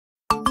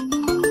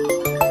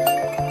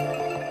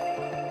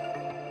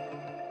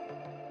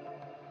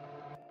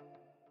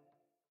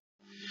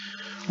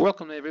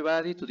Welcome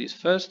everybody to this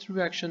first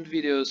reaction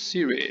video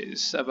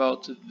series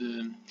about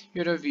the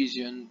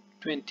Eurovision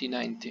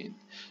 2019.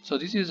 So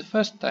this is the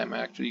first time I'm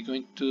actually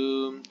going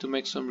to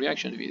make some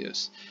reaction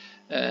videos,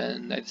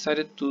 and I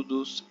decided to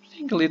do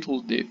something a little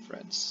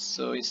different.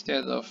 So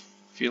instead of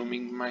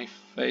filming my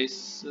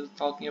face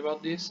talking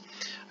about this,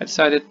 I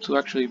decided to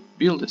actually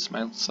build a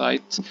smile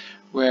site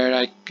where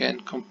I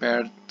can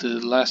compare the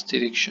last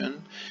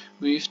edition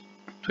with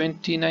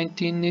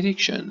 2019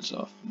 editions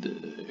of the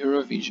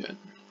Eurovision.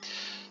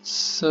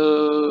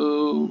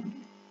 So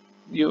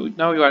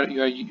now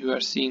you are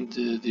seeing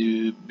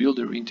the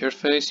builder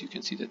interface. You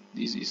can see that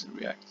this is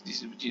React.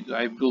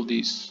 I built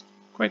this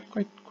quite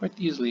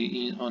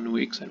easily on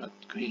Wix. I'm not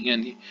doing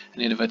any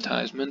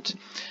advertisement,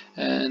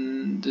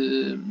 and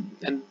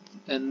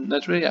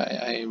naturally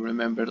I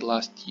remember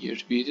last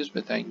year's videos,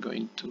 but I'm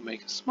going to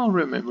make a small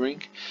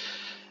remembering,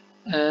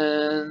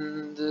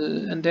 and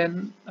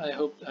then I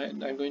hope I'm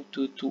going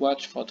to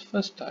watch for the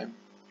first time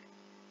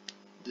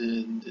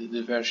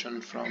the version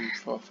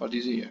for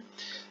this year.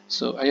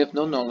 So I have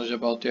no knowledge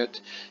about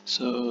that,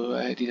 so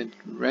I didn't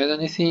read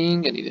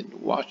anything, I didn't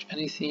watch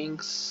anything,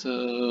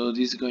 so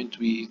this is going to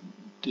be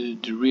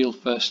the real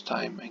first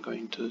time I'm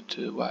going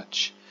to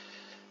watch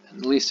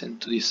and listen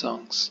to these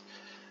songs.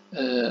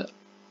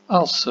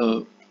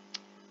 Also,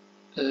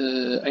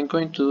 I'm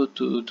going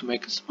to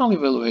make small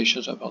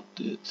evaluations about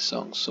the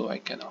songs, so I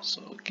can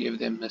also give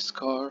them a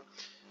score.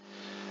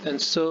 And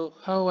so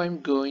how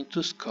I'm going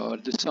to score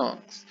the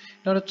songs.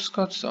 In order to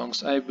score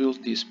songs, I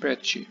built this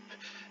spreadsheet,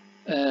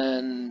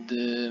 and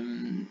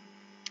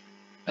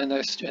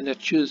I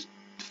choose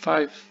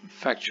 5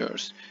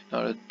 factors in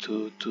order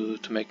to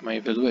make my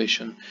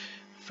evaluation.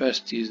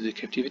 First is the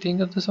captivity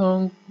of the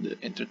song, the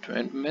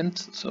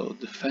entertainment, so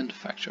the fun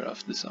factor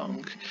of the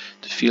song,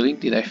 the feeling,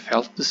 did I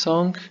felt the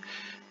song,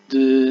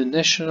 the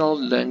national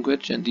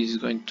language, and this is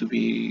going to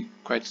be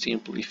quite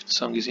simple. If the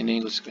song is in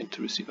English, it's going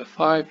to receive a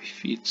 5.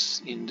 If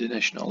it's in the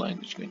national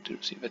language, it's going to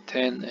receive a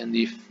 10. And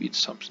if it's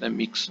something a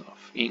mix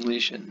of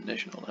English and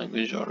national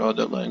language or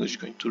other language,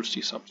 it's going to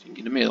receive something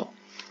in the middle.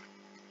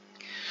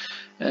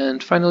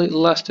 And finally,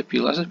 last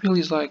appeal. Last appeal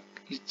is like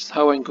it's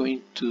how I'm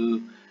going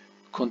to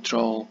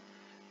control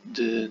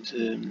the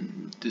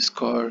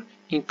score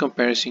in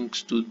comparison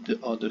to the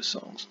other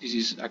songs. This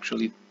is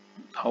actually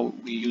how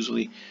we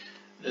usually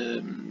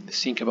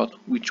think about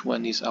which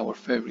one is our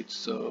favorite.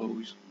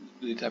 So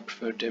did I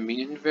prefer the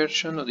Armenian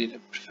version, or did I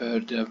prefer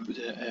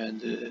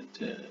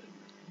the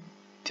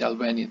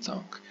Albanian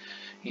song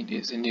in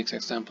this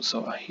example?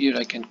 So here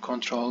I can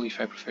control if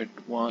I prefer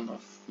one or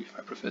if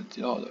I prefer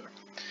the other.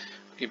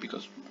 Okay,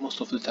 because most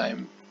of the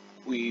time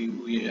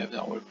we have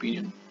our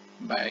opinion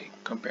by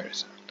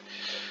comparison,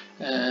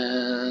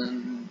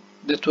 and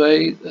that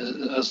way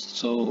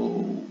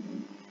so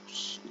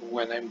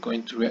when I'm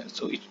going to react,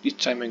 so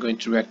each time I'm going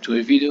to react to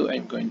a video,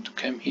 I'm going to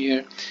come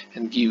here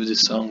and give the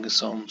song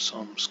some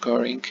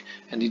scoring,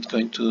 and it's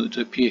going to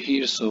appear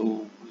here,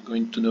 so we're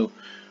going to know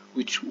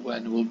which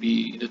one will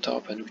be in the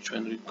top and which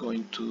one is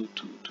going to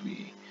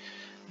be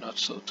not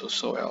so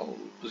well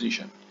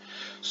positioned.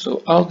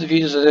 So all the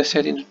videos, as I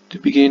said in the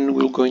beginning,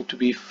 will going to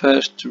be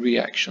first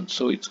reaction.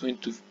 So it's going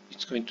to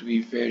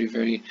be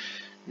very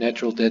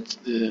natural that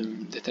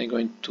I'm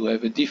going to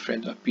have a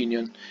different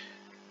opinion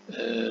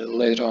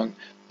later on.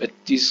 But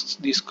this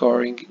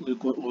scoring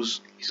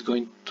is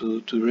going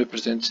to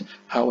represent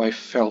how I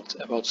felt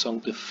about song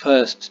the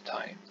first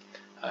time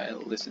I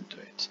listened to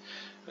it.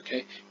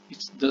 Okay,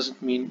 it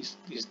doesn't mean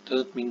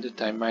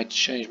that I might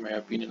change my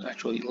opinion.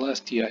 Actually,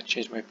 last year I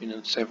changed my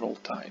opinion several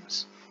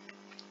times.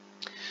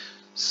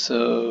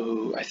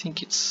 So I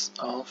think it's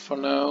all for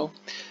now.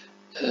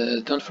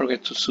 Don't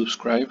forget to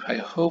subscribe. I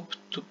hope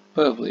to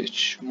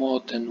publish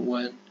more than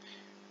one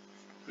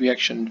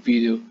reaction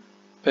video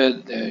per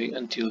day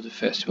until the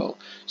festival.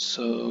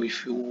 So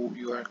if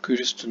you are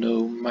curious to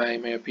know my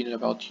opinion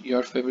about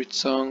your favorite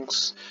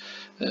songs,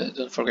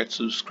 don't forget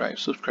to subscribe.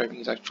 Subscribing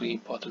is actually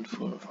important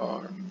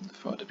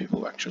for the people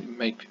who actually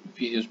make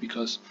videos,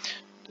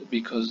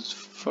 because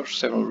for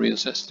several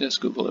reasons.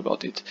 Just Google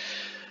about it.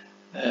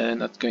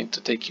 Not going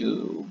to take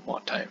you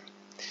more time.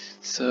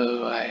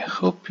 So I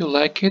hope you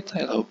like it.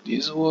 I hope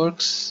this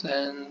works,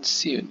 and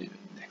see you in the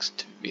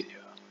next video.